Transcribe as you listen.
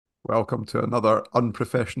welcome to another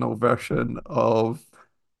unprofessional version of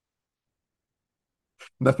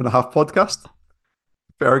Nip and a Half podcast.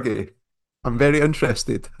 Fergie, I'm very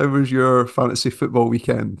interested. How was your fantasy football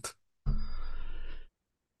weekend?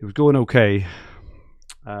 It was going okay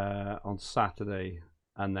on Saturday,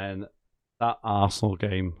 and then that Arsenal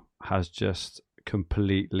game has just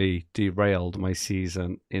completely derailed my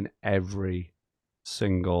season in every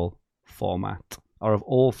single format. Or of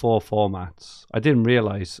all four formats, I didn't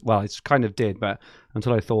realize. Well, it's kind of did, but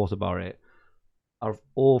until I thought about it, out of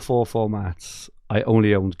all four formats, I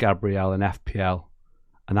only owned Gabriel and FPL,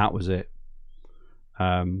 and that was it.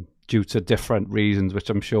 Due to different reasons,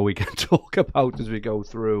 which I'm sure we can talk about as we go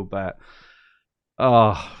through. But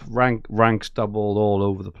ranks doubled all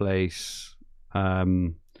over the place.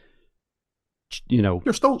 You're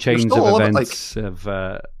Chains still of a limit. events of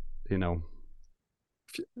you know.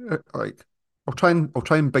 Like I'll try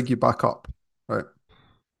and big you back up. Right,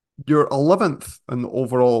 you're 11th in the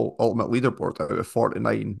overall ultimate leaderboard out of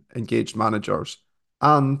 49 engaged managers,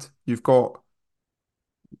 and you've got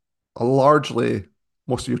a largely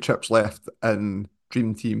most of your chips left in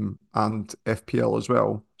Dream Team and FPL as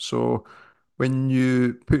well. So when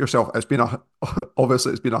you put yourself, it's been a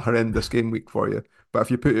obviously it's been a horrendous game week for you. But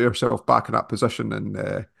if you put yourself back in that position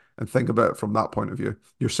and think about it from that point of view,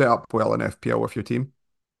 you're set up well in FPL with your team.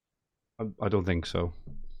 I don't think so.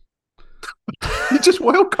 You just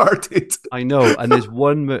wildcarded. I know, and there's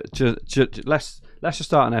one. Let's just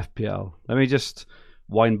start an FPL. Let me just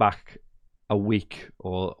wind back a week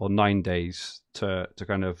or 9 days to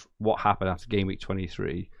kind of what happened after game week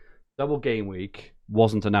 23. Double game week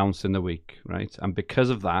wasn't announced in the week, right? And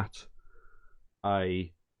because of that,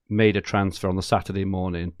 I made a transfer on the Saturday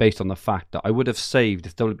morning based on the fact that I would have saved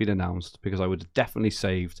if it had been announced, because I would have definitely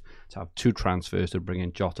saved to have two transfers to bring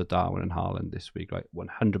in Jota, Darwin and Haaland this week, like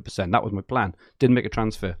 100%. That was my plan. Didn't make a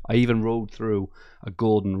transfer. I even rode through a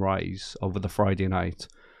golden rise over the Friday night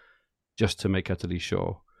just to make utterly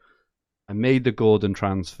sure. I made the Gordon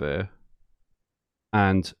transfer,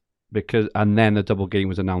 and then the double game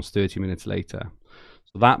was announced 30 minutes later.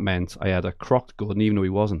 So that meant I had a crocked Gordon, even though he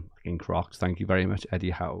wasn't fucking crocked. Thank you very much,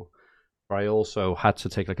 Eddie Howe. But I also had to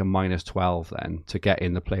take like a -12 then to get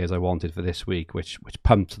in the players I wanted for this week, which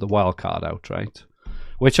pumped the wild card out, right?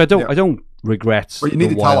 Which I don't Yeah. I don't regret. Well, you the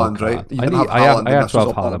needed wild Haaland, card. right? You didn't have Haaland, I and had this was 12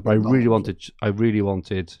 all Haaland, but about I really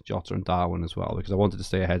wanted Jota and Darwin as well, because I wanted to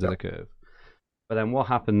stay ahead of Yeah. the curve. But then what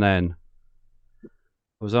happened then? I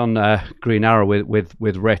was on Green Arrow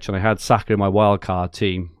with Rich, and I had Saka in my wildcard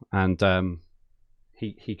team, and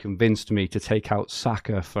he convinced me to take out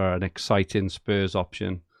Saka for an exciting Spurs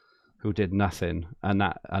option, who did nothing, and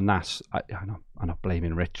that's I'm not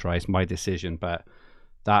blaming Rich, right? It's my decision, but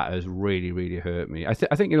that has really really hurt me. I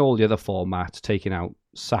think in all the other formats, taking out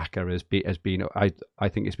Saka has been I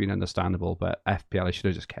think it's been understandable, but FPL I should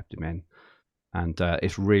have just kept him in, and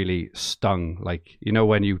it's really stung. Like,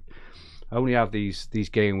 when you only have these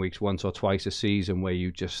game weeks once or twice a season where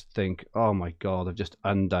you just think, oh my god, I've just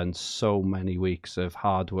undone so many weeks of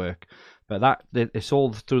hard work. But it's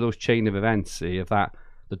all through those chain of events, see, of that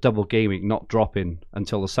the double game week not dropping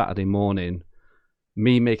until the Saturday morning,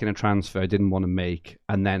 me making a transfer I didn't want to make,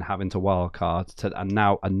 and then having to wildcard and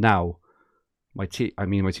now my team. I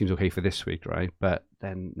mean, my team's okay for this week, right? But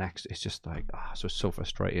then next, it's just like, so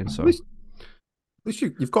frustrating. At So least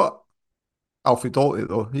you've got Alfie Doughty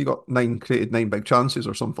though. He got created nine big chances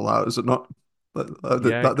or something like that. Is it not?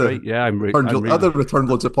 yeah, great. Yeah, Returned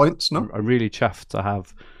loads of points. No, I'm really chuffed to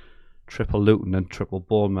have triple Luton and triple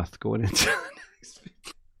Bournemouth going into next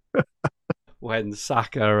week. When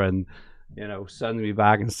Saka and sending me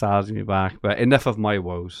back and Sal's me back. But enough of my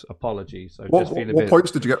woes. Apologies. I just feel a what bit.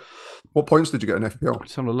 points did you get? What points did you get in FPL? I'm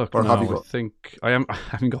just having a look Or now. have you got? I think I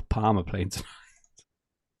haven't got Palmer playing tonight.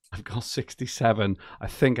 I've got 67. I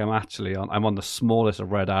think I'm on the smallest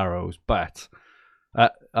of red arrows, but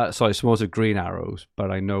smallest of green arrows.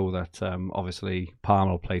 But I know that obviously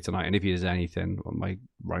Palmer will play tonight, and if he does anything, well, my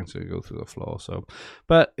ranks will go through the floor. So,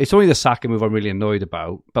 but it's only the Saka move I'm really annoyed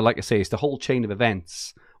about. But like I say, it's the whole chain of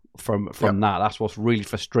events from that. That's what's really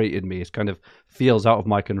frustrated me. It kind of feels out of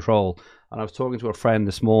my control. And I was talking to a friend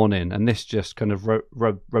this morning, and this just kind of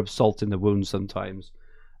rubs salt in the wound sometimes.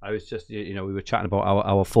 I was just, we were chatting about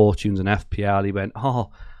our fortunes in FPL. He went,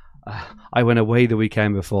 I went away the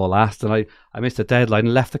weekend before last, and I missed a deadline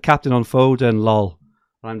and left the captain on Foden, lol.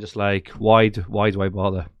 And I'm just like, why do I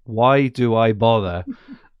bother? Why do I bother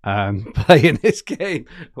playing this game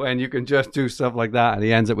when you can just do stuff like that? And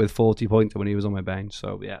he ends up with 40 points when he was on my bench.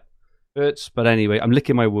 So, yeah, hurts. But anyway, I'm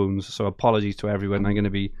licking my wounds, so apologies to everyone. I'm going to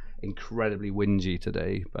be incredibly whingy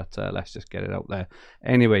today, but let's just get it out there.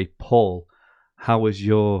 Anyway, Paul, how was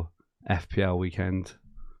your FPL weekend?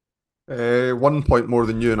 1 point more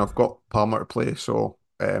than you, and I've got Palmer to play, so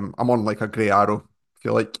I'm on like a grey arrow, if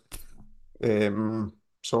you like.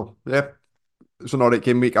 So yeah, it's an alright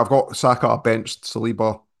game week. I've got Saka. I benched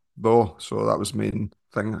Saliba though, so that was the main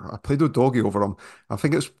thing. I played Udogie over him. I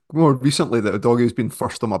think it's more recently that Udogie's been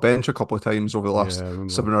first on my bench a couple of times over the Yeah, last I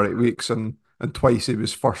remember. 7 or 8 weeks, and twice he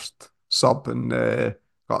was first sub and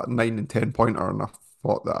got a 9 and 10 pointer, and I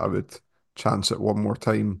thought that I would chance it one more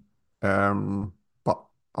time, but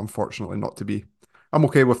unfortunately not to be. I'm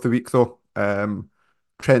okay with the week though.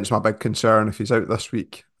 Trent's my big concern. If he's out this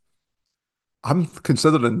week, I'm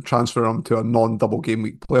considering transferring him to a non-double game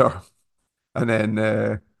week player, and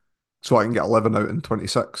then so I can get 11 out in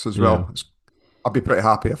 26 as Yeah. well. I'd be pretty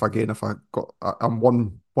happy if I got. I'm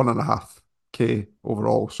 1.5K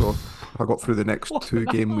overall, so if I got through the next One two and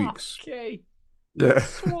a game half weeks, K. yeah.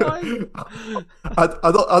 Swine. I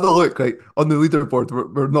don't look right on the leaderboard.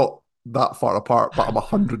 We're not that far apart, but I'm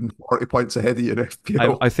 140 points ahead of you in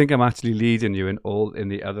FPL. I think I'm actually leading you in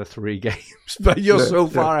the other three games, but you're Yeah, so yeah,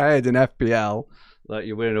 far ahead in FPL that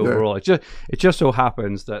you're winning yeah, overall. It just so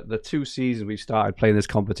happens that the 2 seasons we've started playing this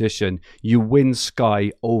competition, you win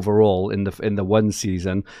Sky overall in the one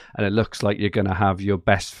season, and it looks like you're going to have your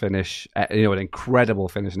best finish, an incredible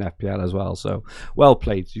finish in FPL as well. So well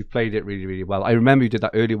played. You've played it really, really well. I remember you did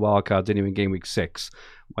that early wildcard, didn't you, in game week 6,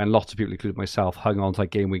 when lots of people, including myself, hung on to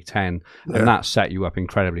like game week 10, and yeah. that set you up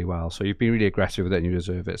incredibly well. So you've been really aggressive with it, and you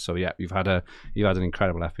deserve it. So yeah, you've had an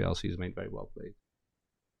incredible FPL season, mate. Very well played.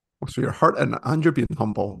 So you're hurting and you're being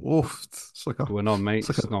humble. Oh, it's like a Going on, mate. it's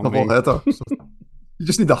like It's a not double me. header. You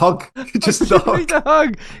just need a hug. You I just need a just need hug. a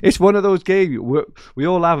hug. It's one of those games we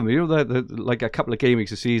all have them. You know, like a couple of game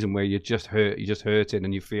weeks a season where you're just hurting,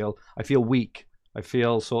 and I feel weak. I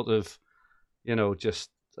feel sort of,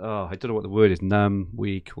 just I don't know what the word is, numb,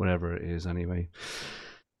 weak, whatever it is. Anyway,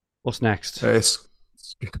 what's next? Yes.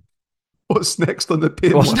 What's next on the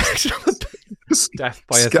pain What's list? next? Death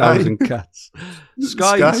by a Sky. thousand cuts.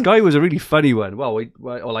 Sky Sky. Sky was a really funny one.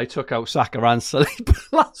 Well, I took out Saka and Saliba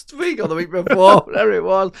last week or the week before, whatever it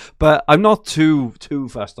was. But I'm not too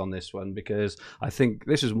fussed on this one because I think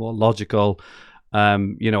this is more logical. I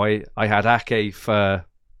had Ake for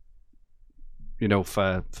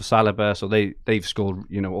for Saliba, so they've scored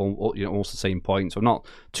almost the same points. So I'm not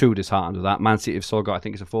too disheartened with that. Man City have still got, I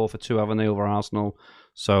think it's a 4-2, haven't they, over Arsenal?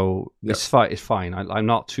 So Yep. it's fine. I'm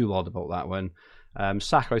not too bothered about that one.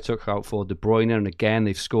 Saka I took out for De Bruyne, and again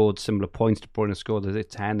they've scored similar points. De Bruyne scored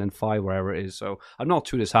 10 and 5, wherever it is. So I'm not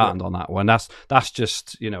too disheartened Yep. on that one. That's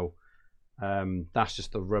just that's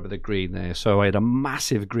just the rub of the green there. So I had a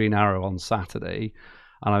massive green arrow on Saturday,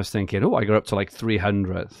 and I was thinking, I got up to like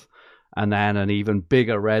 300th, and then an even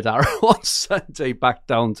bigger red arrow on Sunday, back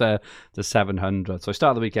down to 700. So I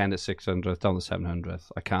started the weekend at 600, down to 700.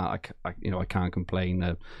 I can't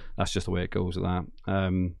complain. That's just the way it goes with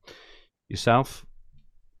that. Yourself?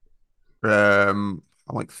 I'm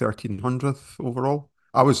like 1300th overall.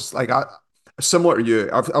 I was like, similar to you.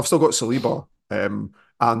 I've still got Saliba.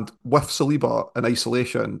 And with Saliba in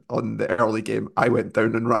isolation on the early game, I went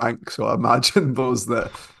down in rank. So I imagine those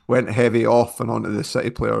that went heavy off and onto the City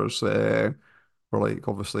players were like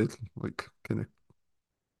obviously like kind of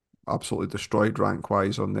absolutely destroyed rank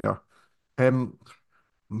wise on there. Um,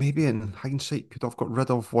 Maybe in hindsight could have got rid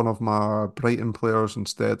of one of my Brighton players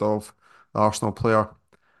instead of the Arsenal player.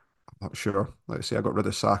 Not sure. Let's see. I got rid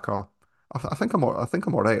of Saka. I think I think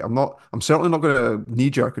I'm all right. I'm not. I'm certainly not going to knee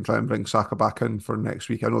jerk and try and bring Saka back in for next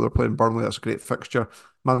week. I know they're playing Burnley. That's a great fixture.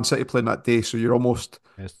 Man City playing that day, so you're almost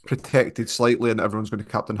Yes. protected slightly, and everyone's going to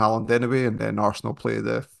captain Haaland anyway. And then Arsenal play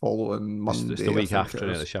the following It's the Monday, I week think it after it,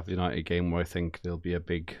 the is. Sheffield United game, where I think there'll be a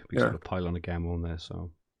big sort Yeah. of pile on again on there.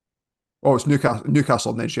 So Oh, it's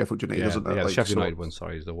Newcastle and then Sheffield United, yeah, isn't it? yeah. The Like Sheffield so. United one,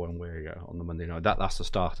 sorry, is the one where on the Monday night. That's the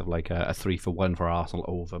start of like a 3-1 for Arsenal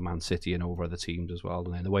over Man City and over other teams as well.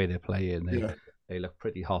 And then the way they play it, Yeah. they look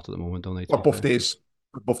pretty hot at the moment, don't they? To Well, be fair.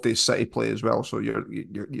 both days City play as well, so Yeah.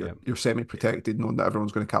 you're semi protected, knowing that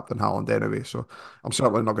everyone's going to captain Haaland anyway. So I'm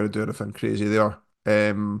certainly not going to do anything crazy there.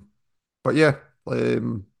 But yeah,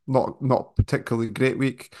 not particularly great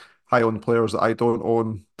week. High on players that I don't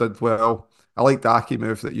own did well. I like the Ake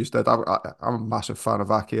move that you did. I'm a massive fan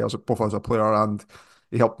of Ake as both as a player, and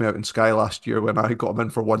he helped me out in Sky last year when I got him in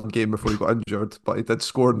for one game before he got injured. But he did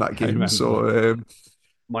score in that I game, remember that. so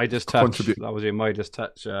Midas touch. contribute. That was your Midas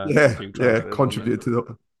touch. Yeah, Few yeah, transfers, wasn't it? contributed to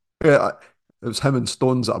the. Yeah, it was him and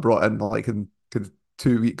Stones that I brought in like in kind of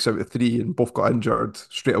 2 weeks out of three, and both got injured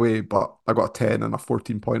straight away. But I got a 10 and a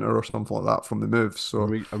 14 pointer or something like that from the moves. So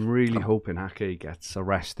I'm really um, hoping Ake gets a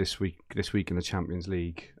rest this week in the Champions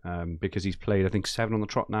League, because he's played, I think, 7 on the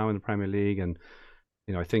trot now in the Premier League, and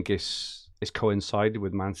I think it's coincided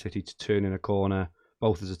with Man City to turn in a corner,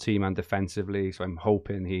 both as a team and defensively. So I'm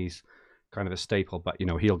hoping he's kind of a staple, but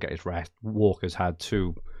he'll get his rest. Walker's had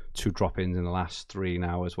two drop ins in the last three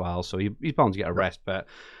now as well, so he's bound to get a Yeah. rest. But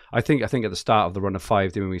I think at the start of the run of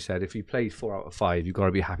five, when we said if he plays 4 out of 5, you've got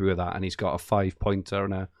to be happy with that, and he's got a 5 pointer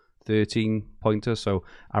and a 13 pointer, so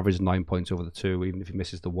average 9 points over the two. Even if he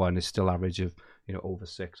misses the one, it's still average of over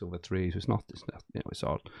 6 over 3.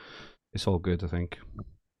 So it's all good, I think.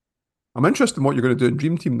 I'm interested in what you're going to do in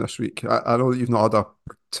Dream Team this week. I know that you've not had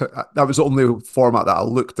that was the only format that I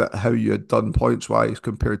looked at how you had done points wise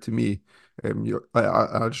compared to me. I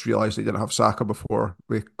just realised that you didn't have Saka before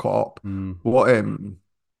we caught up. Mm.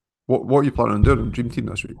 What are you planning on doing in Dream Team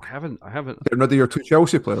this I week? haven't. I haven't. Getting rid of your two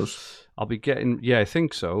Chelsea players, I'll be getting. Yeah, I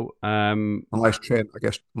think so. unless Trent, I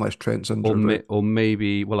guess, unless Trent's injured, right? Or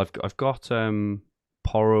maybe. Well, I've got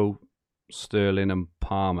Porro, Sterling, and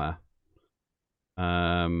Palmer.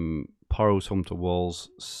 Porro's home to Wolves.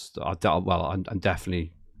 I'm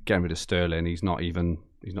definitely getting rid of Sterling. He's not even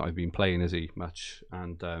been playing, is he, much?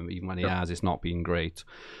 And even when he Yep. has, it's not been great.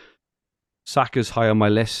 Saka's high on my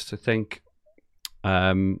list, I think.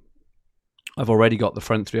 Um, I've already got the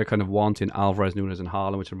front three I kind of want in Alvarez, Nunes, and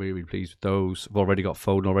Haaland, which I'm really, really pleased with those. I've already got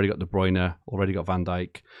Foden, already got De Bruyne, already got Van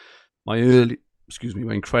Dijk. My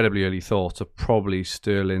incredibly early thoughts are probably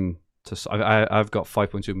Sterling. I've got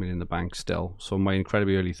 5.2 million in the bank still, so my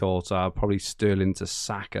incredibly early thoughts are probably Sterling to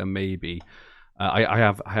Saka, maybe.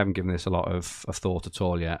 I haven't given this a lot of thought at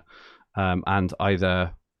all yet, and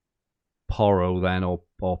either Porro then or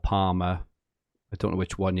Palmer. I don't know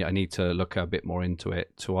which one yet. I need to look a bit more into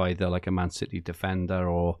it, to either like a Man City defender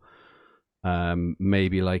or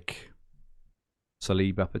maybe like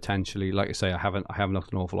Saliba potentially. Like I say, I haven't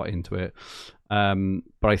looked an awful lot into it,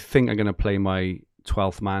 but I think I'm going to play my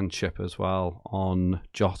 12th man chip as well on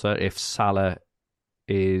Jota if Salah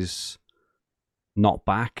is not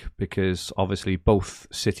back, because obviously both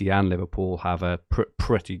City and Liverpool have a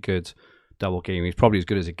pretty good double game. He's probably as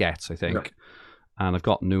good as it gets, I think. Yeah. And I've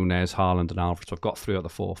got Nunes, Haaland, and Alvarez. So I've got 3 of the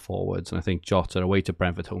 4 forwards, and I think Jota away to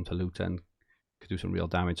Brentford, home to Luton, could do some real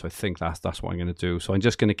damage. So I think that's what I'm going to do. So I'm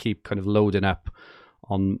just going to keep kind of loading up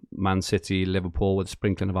on Man City, Liverpool, with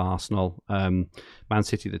sprinkling of Arsenal. Man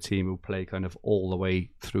City, the team who play kind of all the way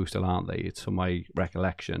through still, aren't they? It's from my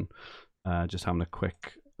recollection. Just having a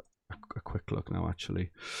quick look now,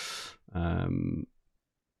 actually.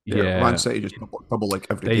 Yeah, Man Yeah, City just double like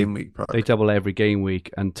every they game week, they practically. double every game week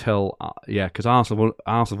until because Arsenal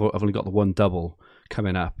have only got the one double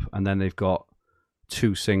coming up, and then they've got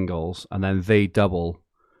 2 singles, and then they double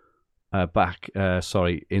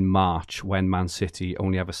in March, when Man City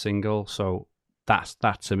only have a single. So that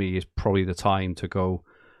to me is probably the time to go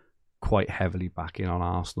quite heavily back in on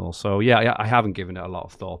Arsenal. So yeah, I haven't given it a lot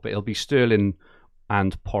of thought, but it'll be Sterling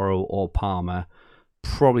and Porro or Palmer.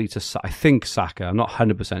 Probably I think Saka. I'm not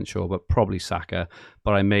 100% sure, but probably Saka.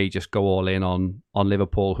 But I may just go all in on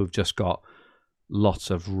Liverpool, who've just got lots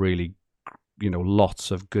of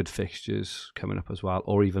lots of good fixtures coming up as well,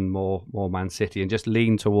 or even more Man City, and just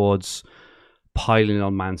lean towards piling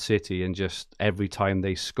on Man City, and just every time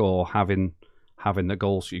they score, having the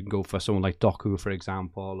goals. So you can go for someone like Doku, for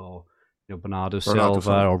example, or Bernardo Bernardo Silva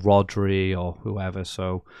Silva. or Rodri or whoever.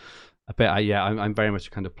 So a bit, I'm very much a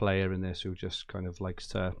kind of player in this who just kind of likes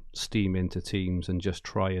to steam into teams and just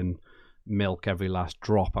try and milk every last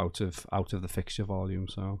drop out of the fixture volume.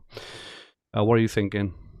 So, what are you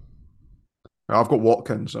thinking? I've got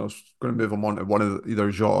Watkins. I was going to move him on to one of either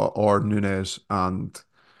Jota or Nunes and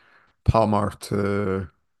Palmer to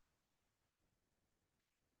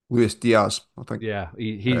Luis Diaz, I think. Yeah,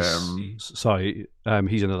 he's Um, sorry.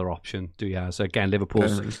 He's another option. Diaz again.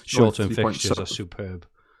 Liverpool's he's only short-term fixtures are 3.7. superb.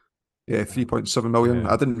 Yeah, 3.7 million.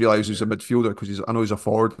 Yeah, I didn't realise he's a midfielder because I know he's a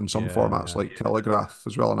forward in some yeah, formats yeah. like Telegraph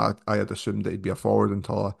as well, and I had assumed that he'd be a forward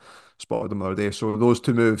until I spotted him the other day. So those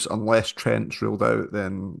two moves, unless Trent's ruled out,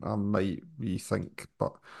 then I might rethink,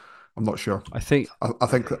 but I'm not sure. I think I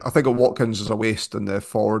think a Watkins is a waste in the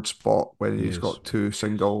forward spot when he he's is. got two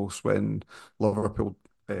singles when Liverpool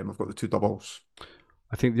have got the two doubles.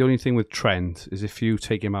 I think the only thing with Trent is if you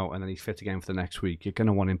take him out and then he's fit again for the next week, you're going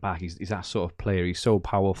to want him back. He's that sort of player. He's so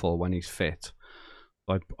powerful when he's fit.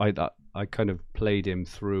 I kind of played him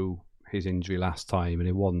through his injury last time, and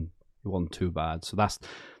it wasn't too bad. So that's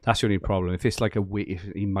the only problem. If it's like a week, if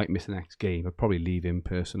he might miss the next game, I'd probably leave him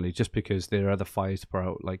personally, just because there are other fires to put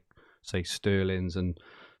out, like say Sterling's and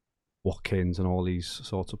Watkins and all these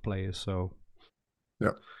sorts of players. So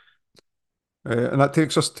Yeah. And that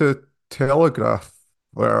takes us to Telegraph,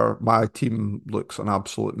 where my team looks an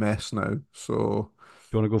absolute mess now. So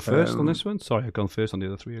do you want to go first on um, this one? Sorry, I've gone first on the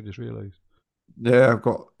other three. I just realised. Yeah, I've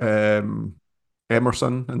got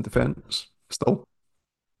Emerson in defence still.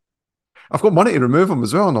 I've got money to remove him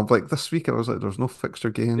as well, and I'm like, this week I was like, there's no fixture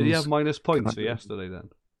Did he have games. minus Can I points for do yesterday then?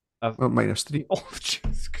 Uh, -3? oh,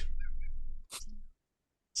 jeez.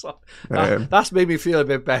 So Um, that's made me feel a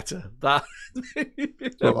bit better. That made me feel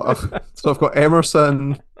a so bit I've better. so I've got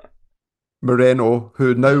Emerson, Moreno,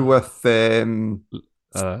 who now with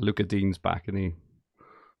Luca Dean's back, and he.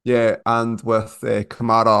 yeah, and with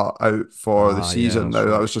Kamara out for the Ah, yeah, season that's now,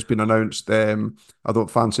 that right. was just been announced. I don't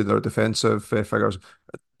fancy their defensive figures.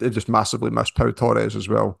 They just massively missed Pau Torres as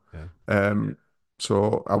well. Yeah. Um,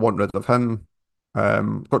 so I want rid of him.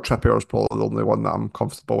 Got Trippier's probably the only one that I'm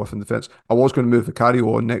comfortable with in defence. I was going to move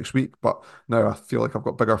Vicario on next week, but now I feel like I've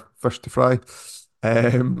got bigger fish to fry.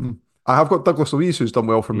 I have got Douglas Luiz, who's done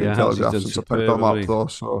well for me in Yeah, he's Telegraph done since I picked superb, him hasn't up he?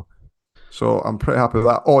 though. So I'm pretty happy with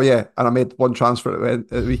that. Oh yeah, and I made one transfer at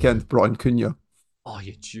the weekend, brought in Cunha. Oh,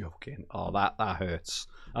 you're joking. Oh, that hurts.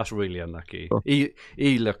 That's really unlucky. So,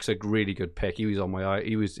 He looks a really good pick. He was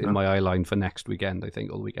in yeah. my eye line for next weekend, I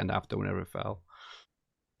think, or the weekend after, whenever it fell.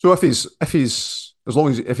 So if he's as long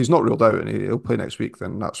as if he's not ruled out and he'll play next week,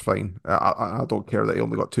 then that's fine. I don't care that he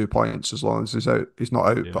only got 2 points as long as he's out. He's not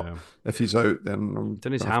out, but Yeah. if he's out, then I'm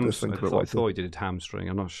Done his gonna have to hamstring. think about what I to do. thought he did his hamstring.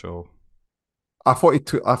 I'm not sure. I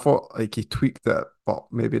thought like he tweaked it, but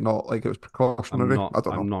maybe not. Like it was precautionary. I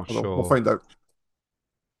don't I'm know. not I don't know. We'll sure. find out.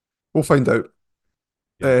 We'll find out.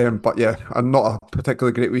 Yeah. But yeah, I'm not a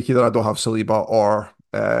particularly great week either. I don't have Saliba or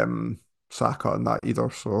Saka in that either.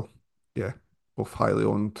 So yeah, both highly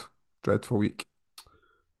owned. Dreadful week.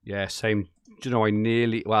 Yeah, same. Do you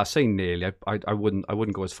know, I say nearly. I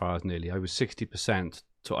wouldn't go as far as nearly. I was 60%.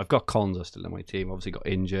 So I've got Konza still in my team. Obviously got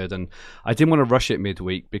injured, and I didn't want to rush it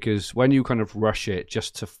midweek because when you kind of rush it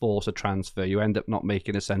just to force a transfer, you end up not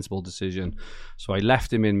making a sensible decision. So I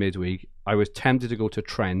left him in midweek. I was tempted to go to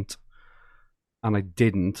Trent, and I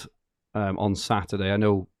didn't on Saturday. I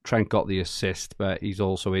know Trent got the assist, but he's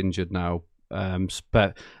also injured now. And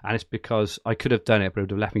it's because I could have done it, but it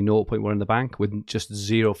would have left me 0.1 in the bank with just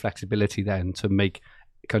zero flexibility then to make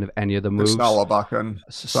kind of any of the Put moves. Salah back in.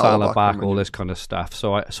 Salah Salah back in back, when all you. this kind of stuff.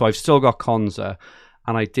 So I've still got Konza,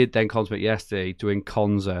 and I did then contemplate yesterday doing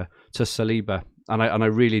Konza to Saliba, and I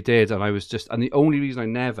really did, and I was just, and the only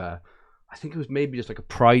reason I think it was maybe just like a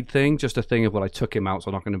pride thing, just a thing of, well, I took him out, so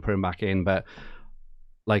I'm not going to put him back in, but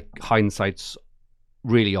like hindsight's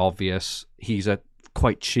really obvious. He's a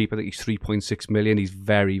quite cheap. I think he's 3.6 million. He's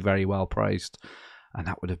very, very well priced, and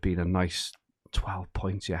that would have been a nice 12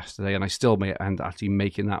 points yesterday. And I still may end actually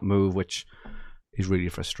making that move, which is really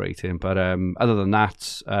frustrating. But other than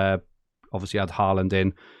that, obviously I had Haaland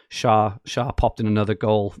in. Shah popped in another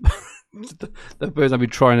goal. The person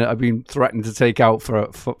I've been threatening to take out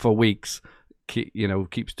for weeks,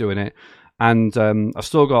 keeps doing it, and I've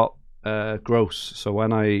still got Gross. So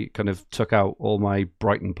when I kind of took out all my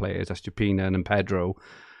Brighton players, Estupina and Pedro,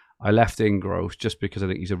 I left in Gross just because I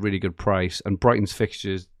think he's a really good price. And Brighton's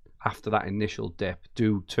fixtures after that initial dip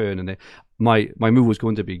do turn, and my move was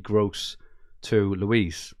going to be Gross to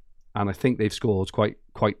Luis, and I think they've scored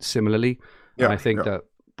quite similarly. And Yeah, I think yeah, that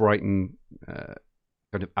Brighton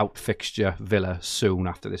kind of out fixture Villa soon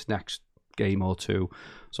after this next game or two.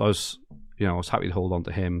 So I was happy to hold on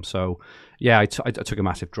to him. So yeah, I took a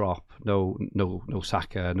massive drop. No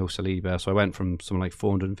Saka, no Saliba. So I went from something like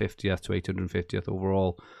 450th to 850th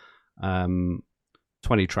overall. 20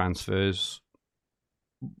 transfers.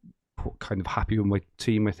 Kind of happy with my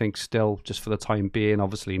team, I think, still, just for the time being.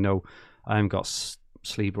 Obviously, no, I haven't got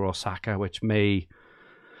Saliba or Saka, which may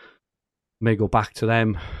go back to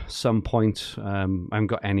them some point. I haven't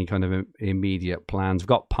got any kind of immediate plans. I've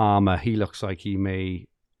got Palmer. He looks like he may.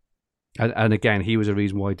 And again, he was a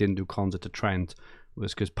reason why I didn't do Konza to Trent,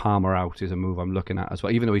 was because Palmer out is a move I'm looking at as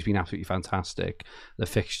well. Even though he's been absolutely fantastic, the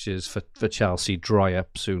fixtures for Chelsea dry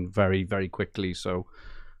up soon very, very quickly. So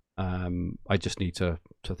I just need to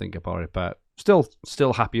think about it. But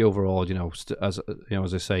still happy overall. As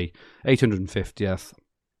I say, 850th,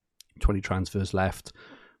 20 transfers left.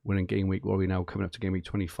 We're in game week. What are we now? Coming up to game week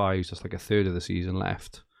 25. So that's like a third of the season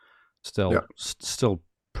left. yeah. Still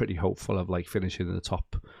pretty hopeful of like finishing in the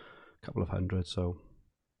top couple of hundred. So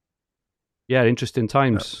yeah, interesting Yeah.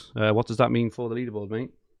 times. What does that mean for the leaderboard, mate?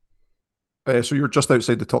 So you're just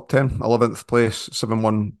outside the top 10, 11th place,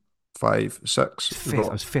 7156. We've Fifth. I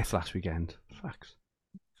got was fifth last weekend. Facts.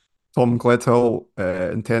 Tom Gledhill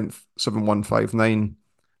in 10th, 7159.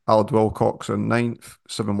 Aled Wilcox in ninth,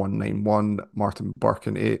 7191. Martin Burke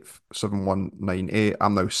in 8th, 7198.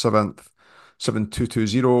 I'm now 7th,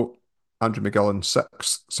 7220. Andrew McGill in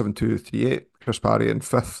 6th, 7238. Chris Parry in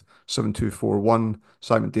 5th, 7241.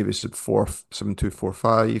 Simon Davis in 4th,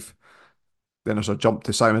 7245. Then there's a jump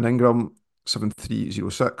to Simon Ingram,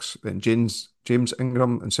 7306. Then James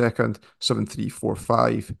Ingram in second,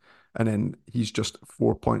 7345. And then he's just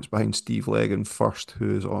 4 points behind Steve Legg in first,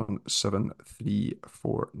 who is on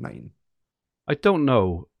 7349. I don't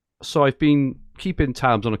know. So I've been keeping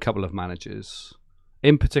tabs on a couple of managers,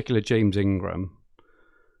 in particular James Ingram,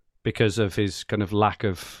 because of his kind of lack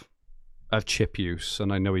of chip use,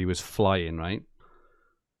 and I know he was flying, right?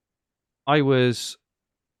 I was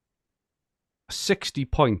 60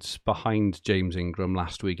 points behind James Ingram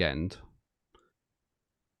last weekend,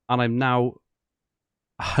 and I'm now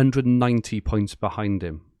 190 points behind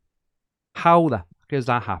him. How the fuck has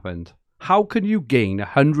that happened? How can you gain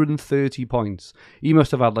 130 points? He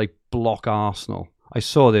must have had like block Arsenal. I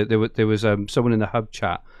saw that there was someone in the hub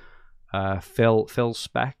chat, Phil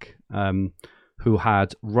Speck, who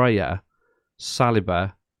had Raya,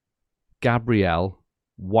 Saliba, Gabriel,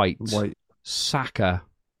 White, Saka,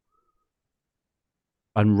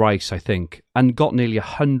 and Rice, I think, and got nearly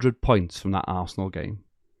 100 points from that Arsenal game,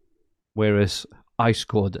 whereas I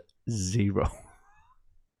scored 0.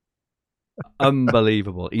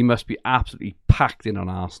 Unbelievable. He must be absolutely packed in on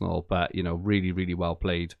Arsenal, but really, really well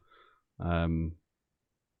played. Awesome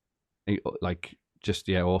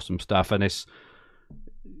stuff. And it's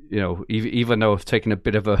even though I've taken a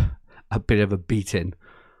bit of a beating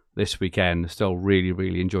this weekend, still really,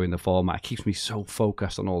 really enjoying the format. It keeps me so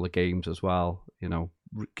focused on all the games as well.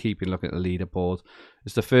 Keeping looking at the leaderboard.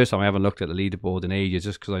 It's the first time I haven't looked at the leaderboard in ages,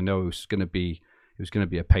 just because I know it was going to be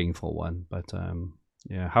a painful one. But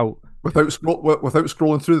how without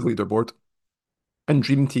scrolling through the leaderboard in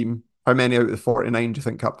Dream Team, how many out of the 49 do you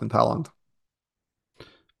think captained Haaland?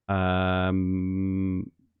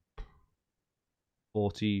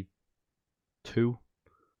 42.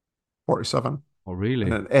 47. Oh,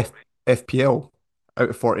 really? And then FPL, out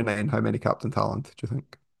of 49, how many captained Haaland do you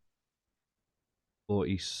think?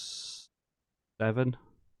 47.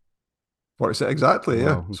 46, exactly,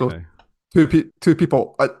 yeah. Wow, okay. So two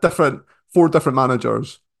people at four different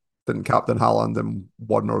managers didn't captain Haaland in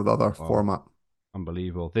one or the other format.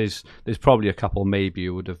 Unbelievable. There's probably a couple maybe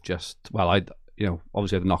who would have just,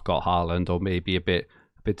 obviously they've not got Haaland, or maybe a bit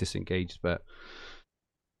disengaged, but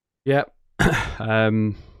yeah.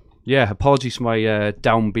 Apologies for my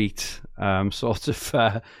downbeat sort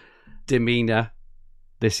of demeanour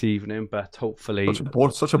this evening, but hopefully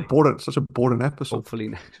such a boring episode. Hopefully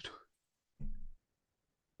next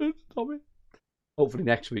hopefully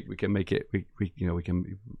next week we can make it we can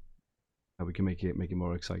make it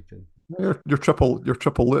more exciting. Your triple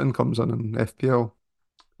Luton comes in FPL.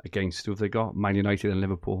 Against who have they got? Man United and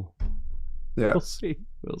Liverpool. Yeah. We'll see.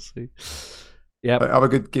 Yeah. Have a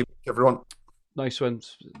good game, everyone. Nice one.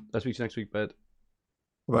 Let's meet you next week, bud.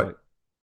 Bye.